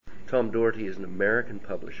Tom Doherty is an American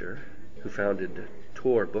publisher who founded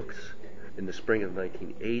Tor Books in the spring of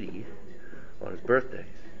 1980 on his birthday.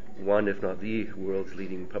 One, if not the world's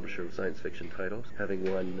leading publisher of science fiction titles, having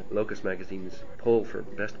won Locus Magazine's poll for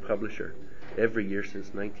Best Publisher every year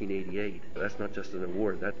since 1988. That's not just an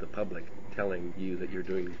award, that's the public telling you that you're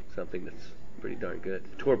doing something that's pretty darn good.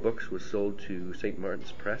 Tor Books was sold to St.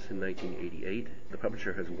 Martin's Press in 1988. The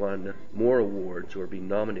publisher has won more awards or been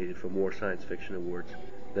nominated for more science fiction awards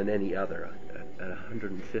than any other. At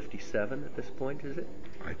 157 at this point, is it?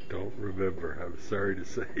 I don't remember, I'm sorry to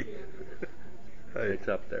say. It's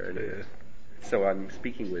up there. Yeah. So I'm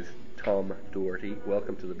speaking with Tom Doherty.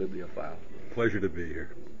 Welcome to the Bibliophile. Pleasure to be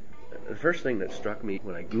here. The first thing that struck me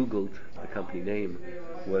when I Googled the company name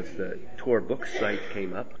was the Tor Books site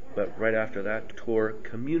came up, but right after that, Tor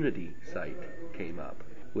Community site came up,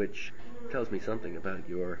 which tells me something about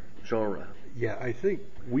your genre. Yeah, I think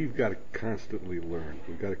we've got to constantly learn.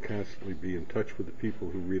 We've got to constantly be in touch with the people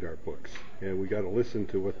who read our books, and we've got to listen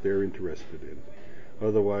to what they're interested in.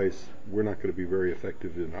 Otherwise, we're not going to be very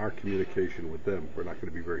effective in our communication with them. We're not going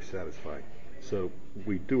to be very satisfying. So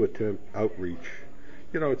we do attempt outreach.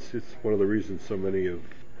 You know, it's one of the reasons so many of,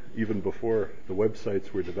 even before the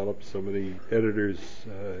websites were developed, so many editors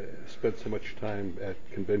spent so much time at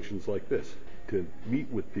conventions like this to meet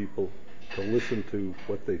with people, to listen to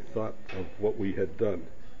what they thought of what we had done,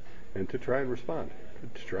 and to try and respond,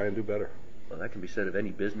 to try and do better. Well, that can be said of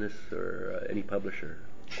any business or any publisher.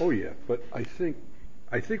 Oh yeah, but I think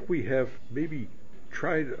we have maybe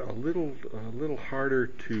tried a little harder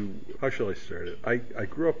to, how shall I start it? I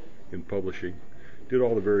grew up in publishing, did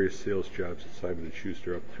all the various sales jobs at Simon &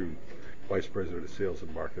 Schuster up through Vice President of Sales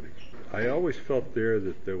and Marketing. I always felt there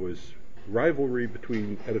that there was rivalry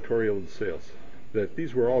between editorial and sales, that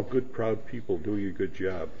these were all good, proud people doing a good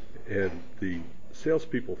job. And the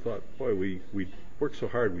salespeople thought, boy, we work so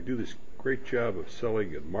hard, we do this great job of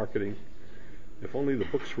selling and marketing. If only the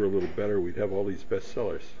books were a little better, we'd have all these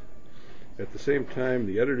bestsellers. At the same time,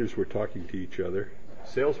 the editors were talking to each other.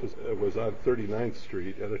 Sales was on 39th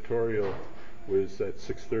Street. Editorial was at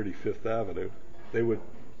 630 Fifth Avenue. They would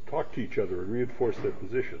talk to each other and reinforce their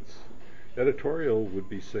positions. Editorial would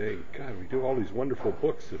be saying, God, we do all these wonderful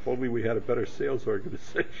books. If only we had a better sales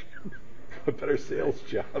organization, a better sales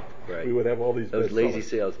job, right. We would have all these bestsellers. Those lazy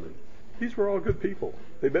salesmen. These were all good people.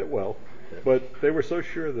 They meant well, but they were so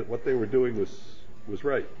sure that what they were doing was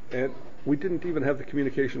right. And we didn't even have the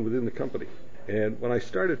communication within the company. And when I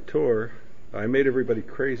started Tor, I made everybody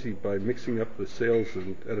crazy by mixing up the sales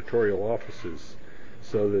and editorial offices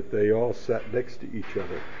so that they all sat next to each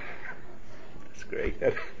other. That's great.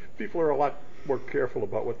 And people are a lot more careful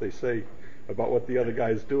about what they say about what the other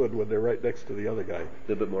guy's doing when they're right next to the other guy. A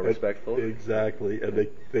little bit more respectful. Exactly. And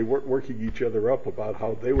they weren't working each other up about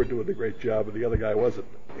how they were doing a great job and the other guy wasn't.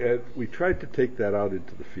 And we tried to take that out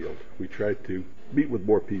into the field. We tried to meet with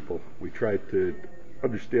more people. We tried to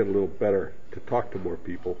understand a little better, to talk to more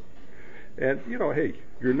people. And, you know, hey,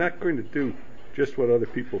 you're not going to do just what other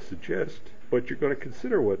people suggest, but you're going to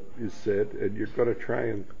consider what is said, and you're going to try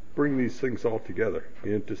and bring these things all together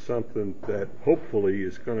into something that hopefully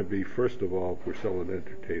is going to be, first of all, we're selling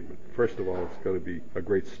entertainment. First of all, it's going to be a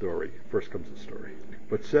great story. First comes the story.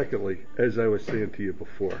 But secondly, as I was saying to you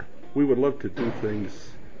before, we would love to do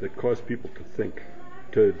things that cause people to think,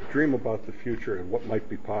 to dream about the future and what might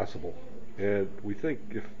be possible. And we think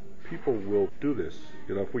if people will do this,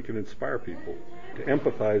 you know, if we can inspire people to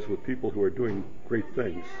empathize with people who are doing great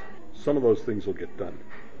things, some of those things will get done.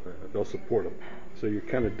 They'll support them. So you're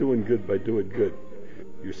kind of doing good by doing good.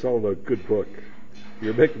 You're selling a good book.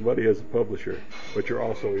 You're making money as a publisher, but you're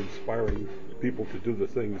also inspiring people to do the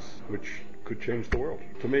things which could change the world.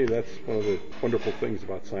 To me, that's one of the wonderful things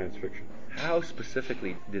about science fiction. How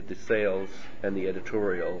specifically did the sales and the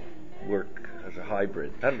editorial work as a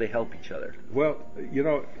hybrid? How do they help each other? Well, you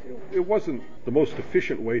know, it wasn't the most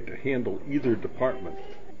efficient way to handle either department,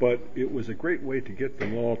 but it was a great way to get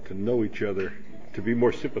them all to know each other, to be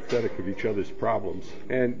more sympathetic of each other's problems.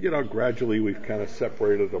 And, you know, gradually we've kind of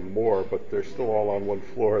separated them more, but they're still all on one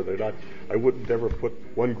floor. They're not, I wouldn't ever put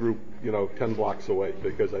one group, 10 blocks away,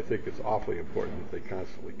 because I think it's awfully important that they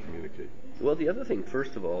constantly communicate. Well, the other thing,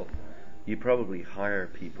 first of all, you probably hire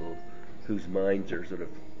people whose minds are sort of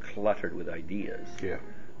cluttered with ideas. Yeah.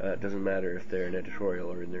 It doesn't matter if they're in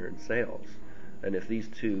editorial or they're in sales. And if these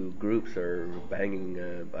two groups are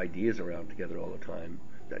banging ideas around together all the time,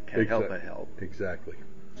 that can't help but help. Exactly.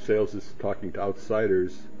 Sales is talking to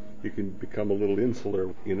outsiders. You can become a little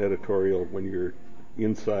insular in editorial when you're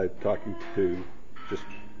inside talking to just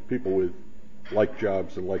people with like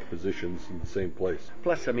jobs and like positions in the same place.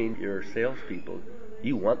 Plus, I mean, your salespeople,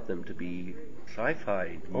 you want them to be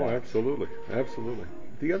sci-fi. Oh, absolutely, absolutely.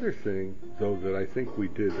 The other thing, though, that I think we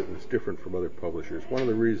did that was different from other publishers, one of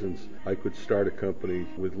the reasons I could start a company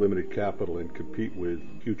with limited capital and compete with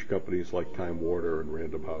huge companies like Time Warner and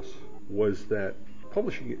Random House, was that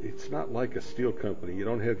publishing, it's not like a steel company. You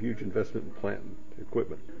don't have huge investment in plant and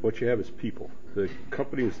equipment. What you have is people. The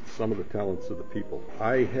company is the sum of the talents of the people.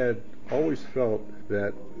 I had always felt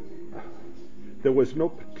that there was no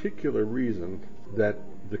particular reason that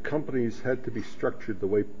the companies had to be structured the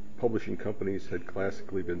way publishing companies had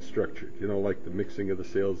classically been structured, like the mixing of the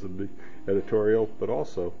sales and the editorial, but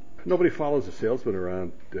also nobody follows a salesman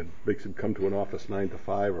around and makes him come to an office 9 to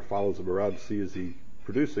 5 or follows him around to see is he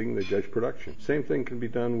producing. They judge production. Same thing can be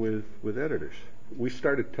done with editors. We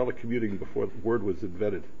started telecommuting before the word was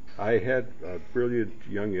invented. I had a brilliant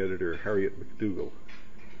young editor, Harriet McDougall.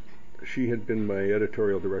 She had been my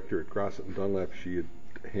editorial director at Grosset and Dunlap. She had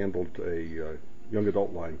handled a young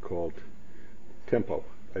adult line called Tempo.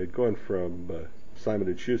 I had gone from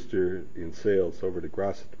Simon & Schuster in sales over to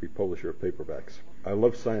Grosset to be publisher of paperbacks. I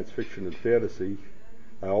love science fiction and fantasy.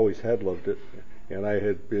 I always had loved it, and I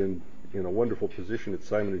had been in a wonderful position at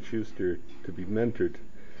Simon & Schuster to be mentored,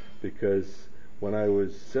 because when I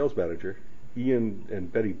was sales manager, Ian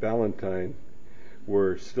and Betty Ballantyne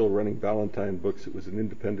were still running Ballantyne Books. It was an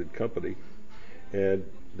independent company, and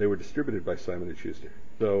they were distributed by Simon & Schuster.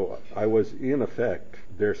 So I was, in effect,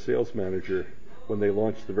 their sales manager when they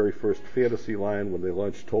launched the very first fantasy line, when they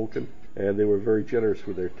launched Tolkien, and they were very generous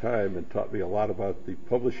with their time and taught me a lot about the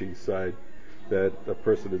publishing side that a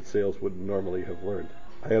person in sales wouldn't normally have learned.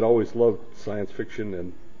 I had always loved science fiction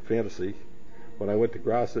and fantasy. When I went to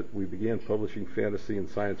Grosset, we began publishing fantasy and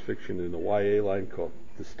science fiction in a YA line called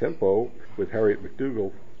This Tempo, with Harriet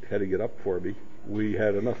McDougall heading it up for me. We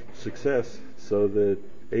had enough success so that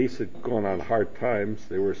Ace had gone on hard times.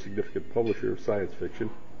 They were a significant publisher of science fiction,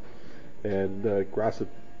 and Grosset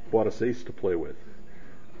bought us Ace to play with.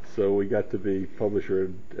 So we got to be publisher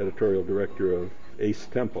and editorial director of Ace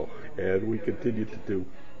Tempo, and we continued to do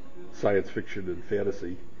science fiction and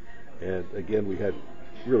fantasy. And again, we had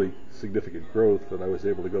really significant growth, and I was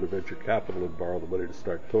able to go to venture capital and borrow the money to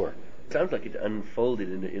start Tor. Sounds like it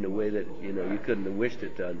unfolded in a way that you couldn't have wished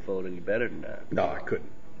it to unfold any better than that. No, I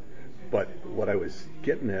couldn't. But what I was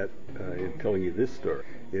getting at in telling you this story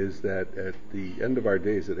is that at the end of our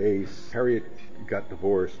days at Ace, Harriet got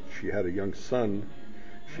divorced. She had a young son.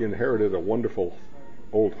 She inherited a wonderful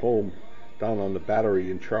old home down on the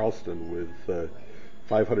Battery in Charleston with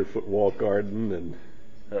 500-foot wall garden and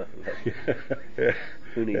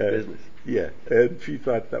who needs business? Yeah, and she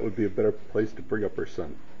thought that would be a better place to bring up her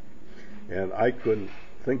son. And I couldn't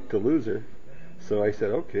think to lose her, so I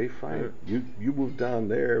said, okay, fine. You move down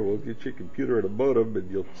there, we'll get you a computer and a modem, and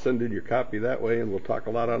you'll send in your copy that way, and we'll talk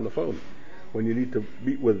a lot on the phone. When you need to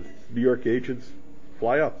meet with New York agents,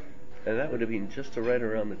 fly up. And that would have been just right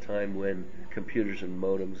around the time when computers and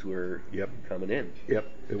modems were coming in. Yep,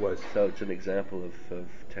 it was. So it's an example of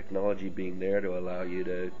technology being there to allow you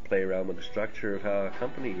to play around with the structure of how a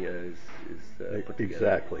company is put together.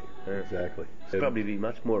 Exactly. It's probably be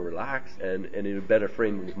much more relaxed and in a better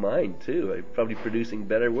frame of mind, too. Probably producing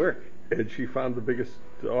better work. And she found the biggest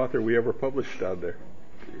author we ever published down there.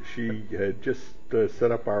 She had just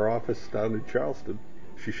set up our office down in Charleston.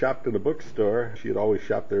 She shopped in a bookstore. She had always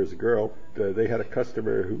shopped there as a girl. They had a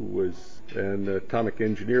customer who was an atomic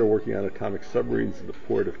engineer working on atomic submarines in the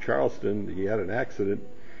port of Charleston. He had an accident.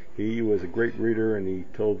 He was a great reader, and he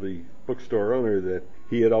told the bookstore owner that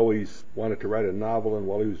he had always wanted to write a novel, and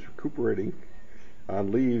while he was recuperating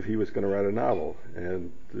on leave, he was going to write a novel.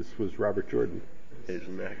 And this was Robert Jordan.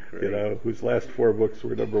 Isn't that great? Whose last 4 books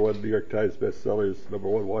were #1 New York Times bestsellers,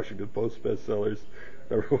 #1 Washington Post bestsellers,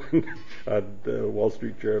 #1 on Wall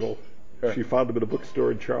Street Journal. Huh. She found him in a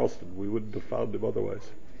bookstore in Charleston. We wouldn't have found him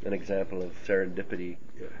otherwise. An example of serendipity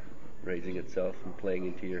raising itself and playing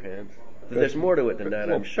into your hands. There's more to it than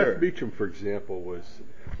that, I'm sure. Beth Beecham, for example,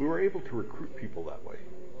 we were able to recruit people that way.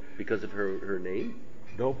 Because of her name?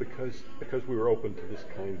 No, because we were open to this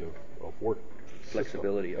kind of work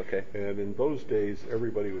Flexibility, system. okay. And in those days,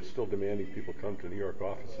 everybody was still demanding people come to New York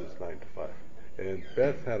offices 9 to 5. And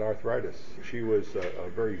Beth had arthritis. She was a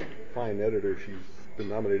very fine editor. She's been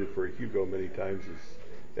nominated for a Hugo many times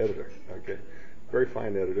as editor. Okay, very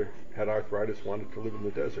fine editor. Had arthritis, wanted to live in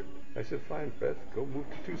the desert. I said, fine, Beth, go move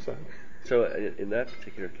to Tucson. So in that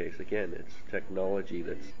particular case, again, it's technology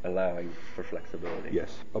that's allowing for flexibility.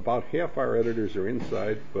 Yes. About half our editors are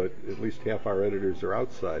inside, but at least half our editors are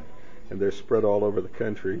outside. And they're spread all over the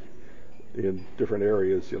country in different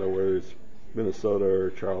areas, whether it's Minnesota or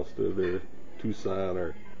Charleston or Tucson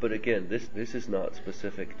or... But again, this is not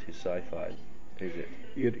specific to sci-fi. is it?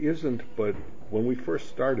 It isn't, but when we first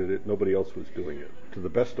started it, nobody else was doing it. To the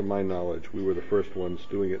best of my knowledge, we were the first ones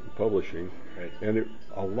doing it in publishing. Right. And it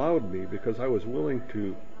allowed me, because I was willing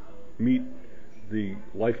to meet the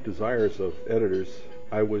life desires of editors,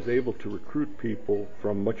 I was able to recruit people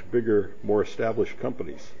from much bigger, more established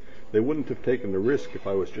companies. They wouldn't have taken the risk if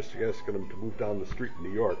I was just asking them to move down the street in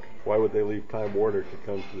New York. Why would they leave Time Warner to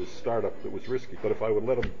come to this startup that was risky? But if I would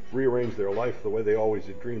let them rearrange their life the way they always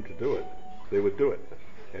had dreamed to do it, they would do it.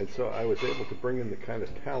 And so I was able to bring in the kind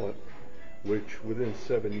of talent which within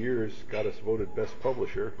 7 years got us voted best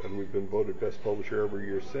publisher, and we've been voted best publisher every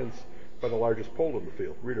year since by the largest poll in the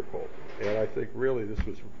field, reader poll. And I think really this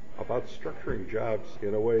was about structuring jobs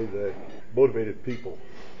in a way that motivated people,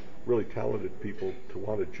 really talented people, to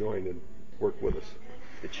want to join and work with us.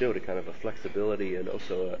 It showed a kind of a flexibility and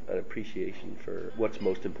also an appreciation for what's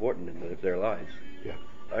most important in their lives. Yeah.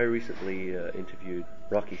 I recently interviewed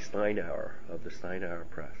Rocky Steinauer of the Steinauer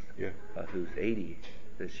Press, who's 80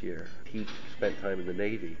 this year. He spent time in the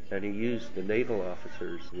Navy, and he used the naval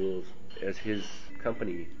officers' rules as his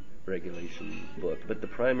company regulation book. But the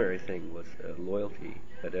primary thing was loyalty,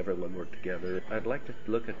 that everyone worked together. I'd like to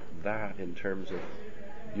look at that in terms of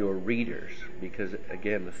your readers, because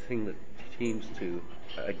again, the thing that seems to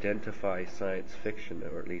identify science fiction,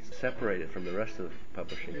 or at least separate it from the rest of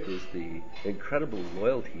publishing, is the incredible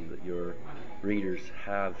loyalty that your readers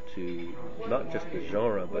have to not just the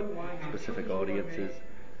genre, but specific audiences,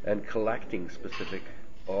 and collecting specific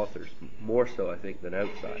authors, more so I think than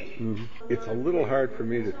outside. Mm-hmm. It's a little hard for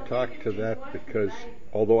me to talk to that, because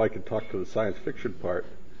although I can talk to the science fiction part,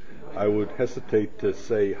 I would hesitate to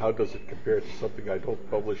say how does it compare to something I don't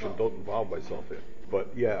publish and don't involve myself in. But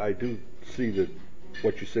yeah, I do see that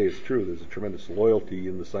what you say is true. There's a tremendous loyalty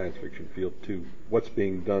in the science fiction field to what's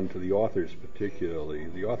being done to the authors particularly.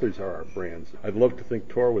 The authors are our brands. I'd love to think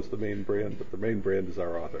Tor was the main brand, but the main brand is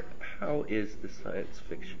our author. How is the science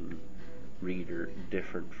fiction reader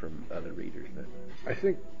different from other readers then? I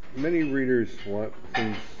think many readers want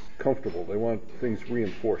things comfortable. They want things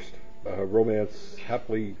reinforced. Romance,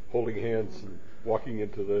 happily holding hands and walking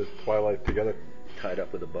into the twilight together. Tied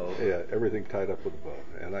up with a bow. Yeah, everything tied up with a bow.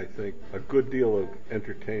 And I think a good deal of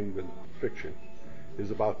entertainment fiction is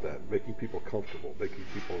about that, making people comfortable, making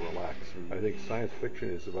people relax. I think science fiction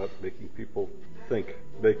is about making people think,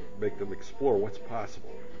 make them explore what's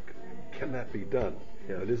possible. Can that be done?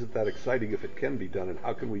 Yeah. And isn't that exciting if it can be done, and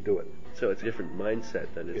how can we do it? So it's a different mindset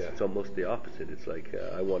then. It's almost the opposite. It's like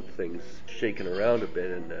I want things shaken around a bit,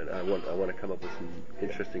 and I want to come up with some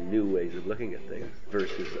interesting new ways of looking at things,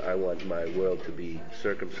 versus I want my world to be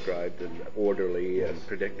circumscribed and orderly and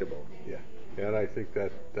predictable. Yeah, and I think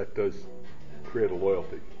that does create a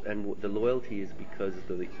loyalty. And the loyalty is because of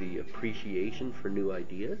the appreciation for new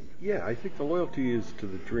ideas? Yeah, I think the loyalty is to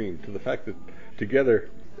the dream, to the fact that together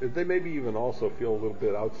they maybe even also feel a little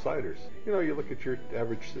bit outsiders. You know, you look at your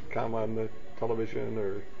average sitcom on the television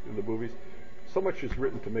or in the movies, so much is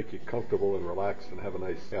written to make you comfortable and relaxed and have a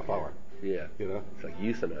nice half hour. Yeah. You know? It's like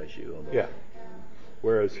euthanize you almost. Yeah.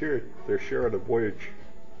 Whereas here, they're sharing a voyage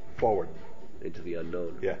forward. Into the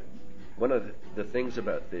unknown. Yeah. One of the things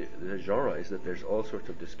about the genre is that there's all sorts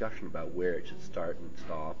of discussion about where it should start and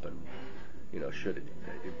stop, and should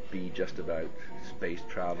it be just about space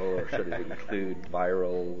travel, or should it include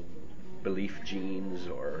viral belief genes,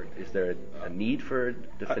 or is there a need for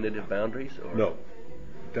definitive boundaries? Or? No,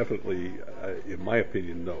 definitely, in my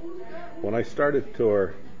opinion, no. When I started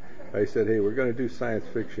Tor, I said, hey, we're going to do science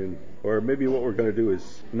fiction, or maybe what we're going to do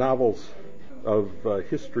is novels of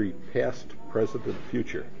history, past, present, and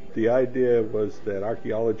future. The idea was that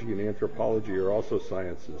archaeology and anthropology are also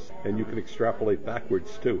sciences, and you can extrapolate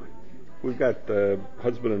backwards too. We've got a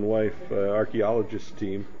husband and wife archaeologist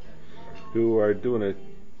team who are doing a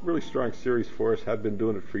really strong series for us, have been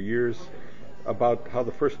doing it for years, about how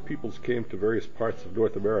the first peoples came to various parts of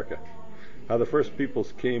North America, how the first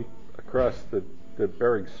peoples came across the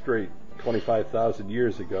Bering Strait 25,000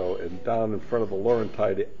 years ago and down in front of the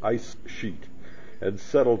Laurentide ice sheet and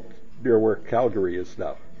settled near where Calgary is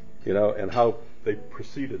now, and how they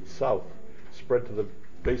proceeded south, spread to the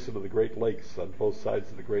basin of the Great Lakes, on both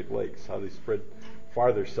sides of the Great Lakes, how they spread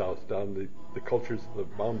farther south down the cultures of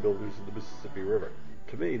the mound builders of the Mississippi River.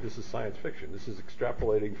 To me, this is science fiction. This is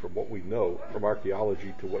extrapolating from what we know from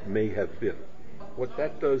archaeology to what may have been. What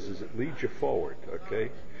that does is it leads you forward,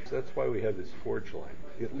 okay? So that's why we have this forge line.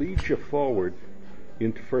 It leads you forward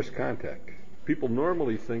into first contact. People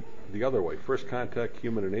normally think the other way, first contact,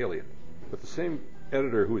 human and alien. But the same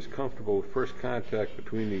editor who is comfortable with first contact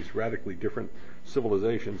between these radically different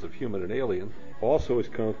civilizations of human and alien also is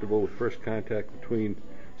comfortable with first contact between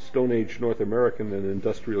Stone Age North American and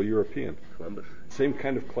industrial European. Columbus. Same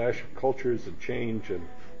kind of clash of cultures and change and.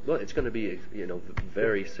 Well, it's going to be,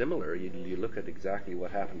 very similar. You look at exactly what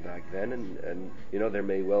happened back then, and there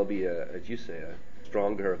may well be as you say, a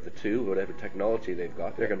stronger of the two, whatever technology they've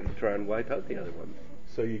got. They're going to try and wipe out the other one.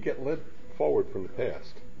 So you get led forward from the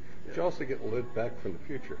past, but you also get led back from the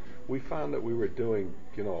future. We found that we were doing,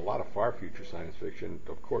 a lot of far future science fiction,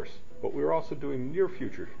 of course, but we were also doing near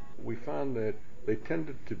future. We found that they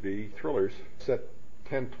tended to be thrillers set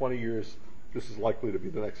 10, 20 years. This is likely to be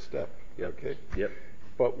the next step. Yep. Okay? Yep.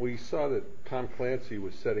 But we saw that Tom Clancy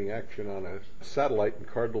was setting action on a satellite in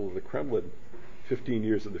Cardinal of the Kremlin 15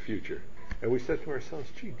 years in the future. And we said to ourselves,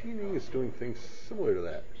 gee, D&E is doing things similar to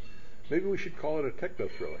that. Maybe we should call it a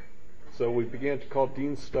techno-thriller. So we began to call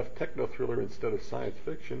Dean's stuff techno-thriller instead of science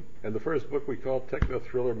fiction. And the first book we called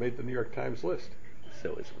Techno-Thriller made the New York Times list.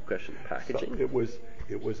 So it's a question of packaging? So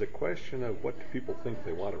it was a question of what do people think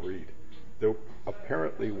they want to read. There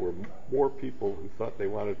apparently were more people who thought they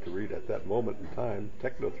wanted to read at that moment in time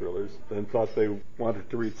techno-thrillers than thought they wanted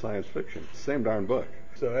to read science fiction. Same darn book.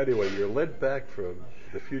 So anyway, you're led back from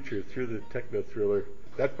the future through the techno-thriller.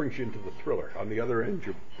 That brings you into the thriller. On the other end,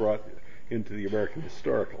 you're brought into the American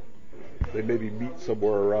historical. They maybe meet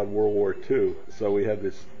somewhere around World War II. So we have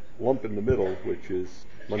this lump in the middle, which is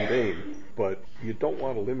mundane, but you don't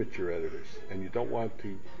want to limit your editors, and you don't want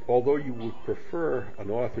to, although you would prefer an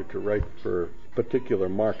author to write for a particular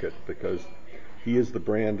market because he is the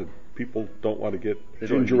brand and people don't want to get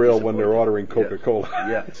ginger ale when they're ordering Coca-Cola.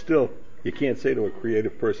 Yeah. Still, you can't say to a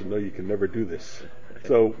creative person, no, you can never do this.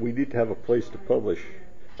 So we need to have a place to publish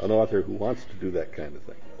an author who wants to do that kind of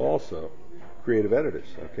thing. Also, creative editors,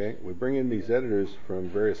 okay? We bring in these editors from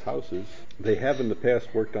various houses. They have in the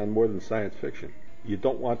past worked on more than science fiction. You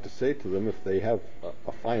don't want to say to them if they have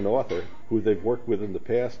a fine author who they've worked with in the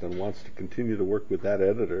past and wants to continue to work with that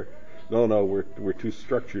editor, no, we're too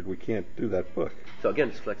structured, we can't do that book. So again,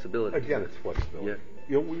 it's flexibility. Again, it's flexibility.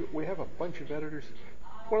 Yeah. We have a bunch of editors.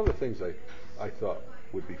 One of the things I thought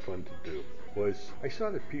would be fun to do was I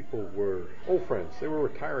saw that people were old friends. They were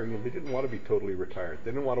retiring and they didn't want to be totally retired.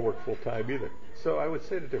 They didn't want to work full time either. So I would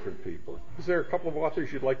say to different people, is there a couple of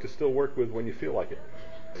authors you'd like to still work with when you feel like it?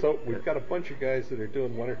 So we've got a bunch of guys that are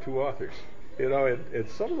doing one or two authors. And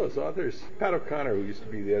some of those authors, Pat O'Connor, who used to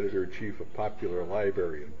be the editor-in-chief of Popular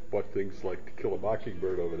Library and bought things like To Kill a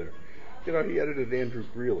Mockingbird over there, he edited Andrew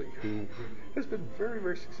Greeley, who has been very,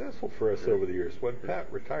 very successful for us over the years. When Pat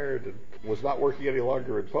retired and was not working any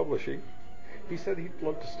longer in publishing, he said he'd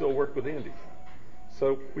love to still work with Andy.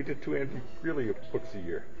 So we did 2 Andrew Greeley books a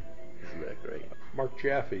year. Isn't that great? Mark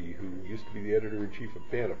Jaffe, who used to be the editor-in-chief of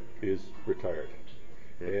Bantam, is retired.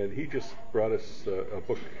 And he just brought us a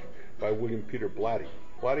book by William Peter Blatty.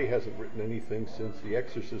 Blatty hasn't written anything since The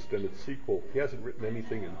Exorcist and its sequel. He hasn't written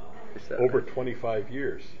anything in over 25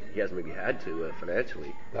 years. He hasn't really had to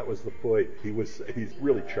financially. That was the point. He's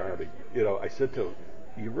really charming. I said to him,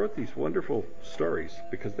 you wrote these wonderful stories,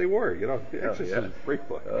 because they were, The Exorcist is a great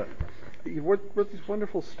book. You wrote these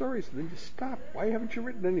wonderful stories, and then you stopped. Why haven't you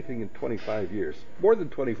written anything in 25 years? More than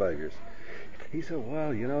 25 years. He said,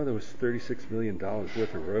 well, there was $36 million worth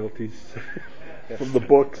of royalties from the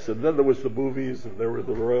books, and then there was the movies, and there were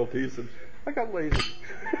the royalties, and I got lazy.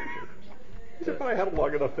 He said, but I had a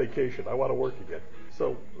long enough vacation. I want to work again.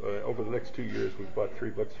 So over the next 2 years, we've bought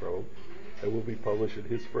 3 books from him, and we'll be publishing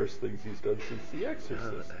his first things he's done since The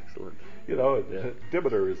Exorcist. Excellent.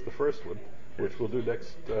 Demeter is the first one, which we'll do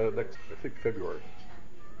next I think, February.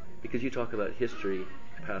 Because you talk about history,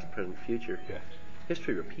 past, present, future. Yeah.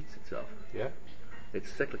 History repeats itself. Yeah. It's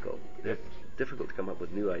cyclical. It's difficult to come up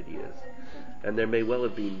with new ideas. And there may well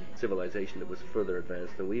have been civilization that was further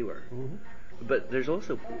advanced than we were. Mm-hmm. But there's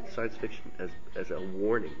also science fiction as a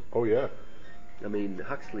warning. Oh, yeah. I mean,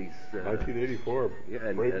 Huxley's... 1984,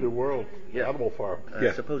 Brave New World, Animal Farm.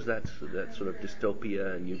 I suppose that sort of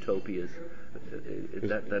dystopia and utopia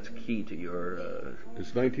that's key to your...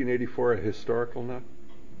 Is 1984 a historical now?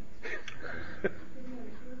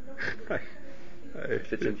 It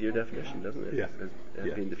fits into your definition, doesn't it? Yeah.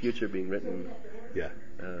 As being the future being written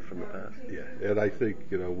from the past. Yeah, and I think,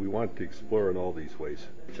 we want to explore in all these ways.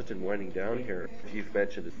 Just in winding down here, you've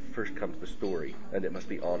mentioned that first comes the story, and it must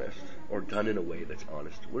be honest, or done in a way that's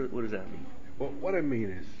honest. What does that mean? Well, what I mean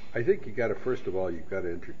is, I think you've got to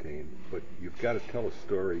entertain, but you've got to tell a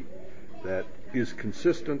story that is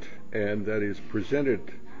consistent and that is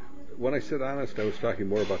presented. When I said honest, I was talking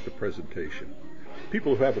more about the presentation.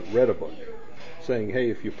 People who haven't read a book saying, hey,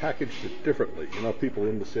 if you packaged it differently, people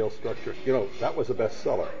in the sales structure, that was a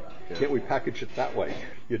bestseller. Yeah. Can't we package it that way?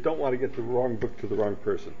 You don't want to get the wrong book to the wrong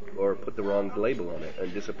person. Or put the wrong label on it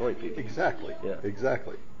and disappoint people. Exactly. Yeah.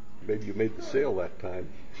 Exactly. Maybe you made the sale that time,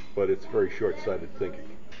 but it's very short-sighted thinking.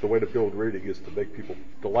 The way to build reading is to make people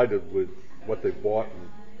delighted with what they bought and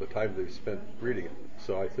the time they've spent reading it.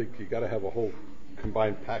 So I think you got to have a whole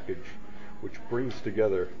combined package which brings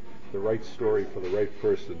together the right story for the right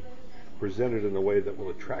person, presented in a way that will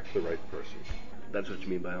attract the right person. That's what you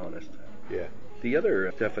mean by honest. Yeah. The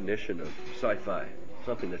other definition of sci-fi,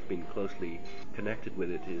 something that's been closely connected with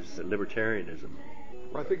it, is libertarianism.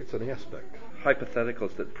 Well, I think it's an aspect.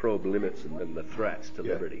 Hypotheticals that probe limits and the threats to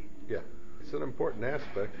liberty. Yeah. It's an important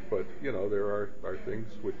aspect, but, there are things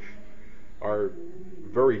which are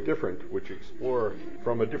very different, which explore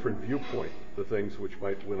from a different viewpoint the things which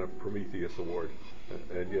might win a Prometheus Award,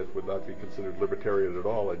 and yet would not be considered libertarian at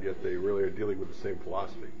all, and yet they really are dealing with the same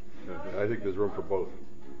philosophy. And I think there's room for both.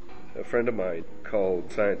 A friend of mine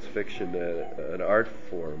called science fiction an art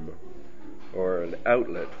form or an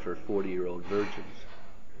outlet for 40-year-old virgins.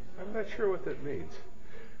 I'm not sure what that means.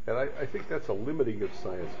 And I think that's a limiting of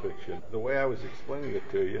science fiction. The way I was explaining it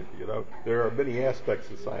to you, there are many aspects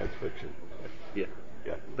of science fiction. Yeah.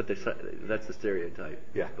 Yeah. But that's the stereotype,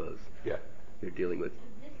 Yeah. I suppose. Yeah. You're dealing with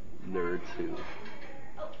nerds who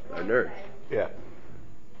are nerds. Yeah.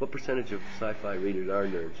 What percentage of sci-fi readers are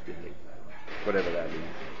nerds, do you think? Whatever that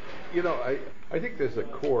means. I think there's a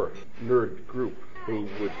core nerd group who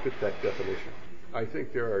would fit that definition. I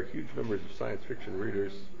think there are huge numbers of science fiction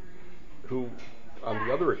readers who, on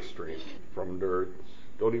the other extreme, from nerds,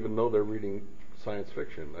 don't even know they're reading science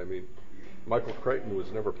fiction. I mean, Michael Crichton was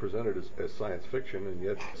never presented as science fiction, and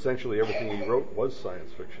yet essentially everything he wrote was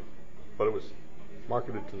science fiction. But it was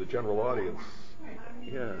marketed to the general audience.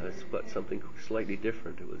 Yeah, it's something slightly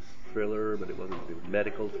different. It was thriller, but it wasn't a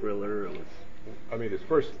medical thriller. It was. His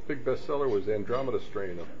first big bestseller was Andromeda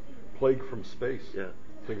Strain, A Plague from Space. Yeah.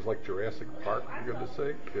 Things like Jurassic Park, for goodness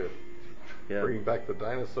sake. Yeah. Bringing back the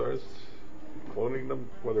dinosaurs, cloning them,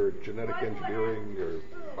 whether genetic engineering or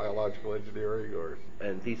biological engineering or...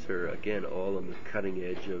 And these are, again, all on the cutting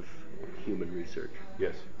edge of human research.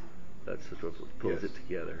 Yes. That's sort of what pulls it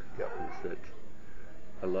together. Yep. Is that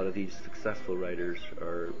a lot of these successful writers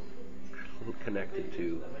are connected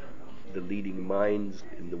to the leading minds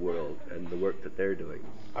in the world and the work that they're doing.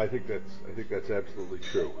 I think that's absolutely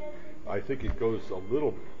true. I think it goes a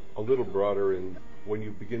little broader in when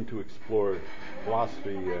you begin to explore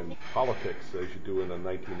philosophy and politics as you do in a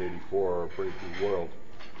 1984 or Brave New World.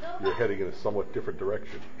 You're heading in a somewhat different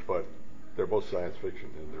direction, but they're both science fiction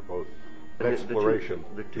and they're both exploration.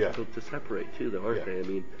 They're difficult to separate too, though, aren't they? I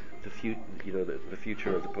mean, the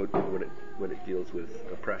future as opposed to when it deals with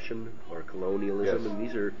oppression or colonialism, and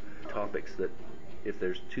these are topics that, if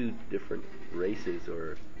there's two different races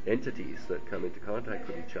or entities that come into contact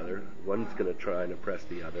with each other, one's going to try and oppress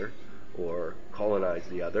the other, or colonize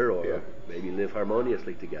the other, or maybe live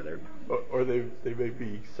harmoniously together. Or they may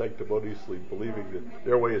be sanctimoniously believing that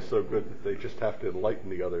their way is so good that they just have to enlighten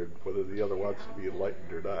the other, whether the other wants to be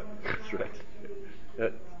enlightened or not. That's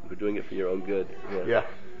right. We're doing it for your own good. Yeah.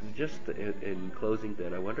 Just in closing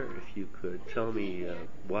then, I wonder if you could tell me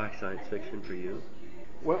why science fiction for you?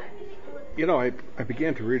 Well, I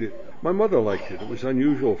began to read it. My mother liked it. It was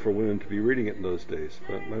unusual for women to be reading it in those days,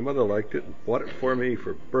 but my mother liked it and bought it for me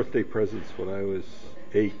for birthday presents when I was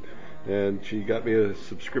 8. And she got me a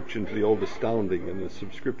subscription to the old Astounding and a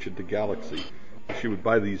subscription to Galaxy. She would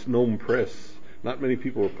buy these Gnome Press. Not many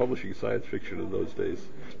people were publishing science fiction in those days,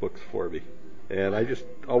 books for me. And I just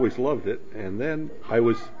always loved it. And then I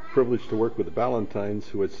was privileged to work with the Ballantines,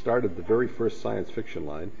 who had started the very first science fiction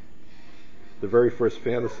line, the very first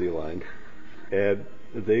fantasy line. And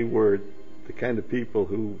they were the kind of people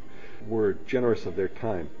who were generous of their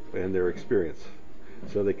time and their experience.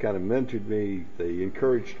 So they kind of mentored me, they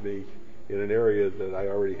encouraged me in an area that I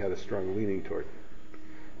already had a strong leaning toward.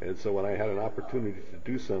 And so when I had an opportunity to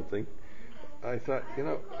do something, I thought,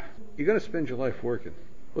 you're going to spend your life working.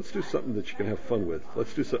 Let's do something that you can have fun with.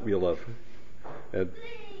 Let's do something you love. And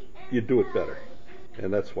you do it better.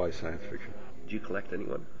 And that's why science fiction. Do you collect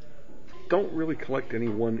anyone? Don't really collect any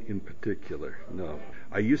one in particular, no.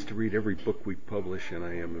 I used to read every book we publish, and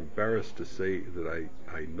I am embarrassed to say that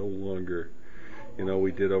I no longer,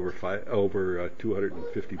 we did over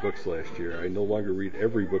 250 books last year. I no longer read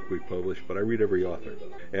every book we publish, but I read every author.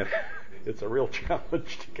 And it's a real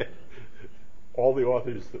challenge to get all the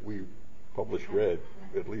authors that we publish read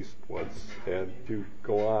at least once, and to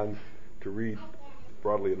go on to read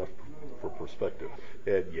broadly enough for perspective.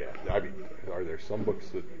 And are there some books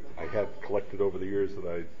that I have collected over the years that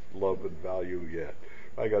I love and value? Yeah.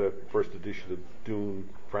 I got a first edition of Dune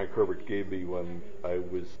Frank Herbert gave me when I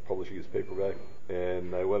was publishing his paperback.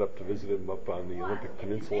 And I went up to visit him up on the Olympic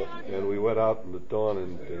Peninsula. And we went out in the dawn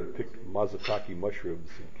and picked Mazataki mushrooms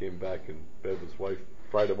and came back, and Bev, his wife,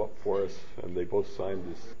 fried them up for us. And they both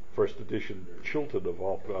signed this first edition Chilton of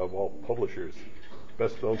all publishers,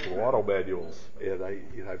 best known for auto manuals. And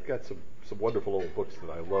I've got some wonderful old books that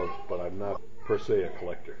I love, but I'm not per se a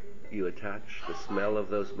collector. You attach the smell of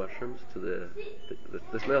those mushrooms to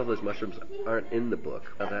the smell of those mushrooms aren't in the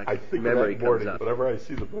book. That I think memory of that morning. comes up. Whenever I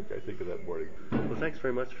see the book, I think of that morning. Well, thanks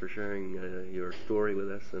very much for sharing your story with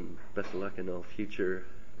us, and best of luck in all future,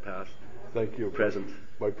 past, Thank you. present.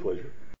 My pleasure.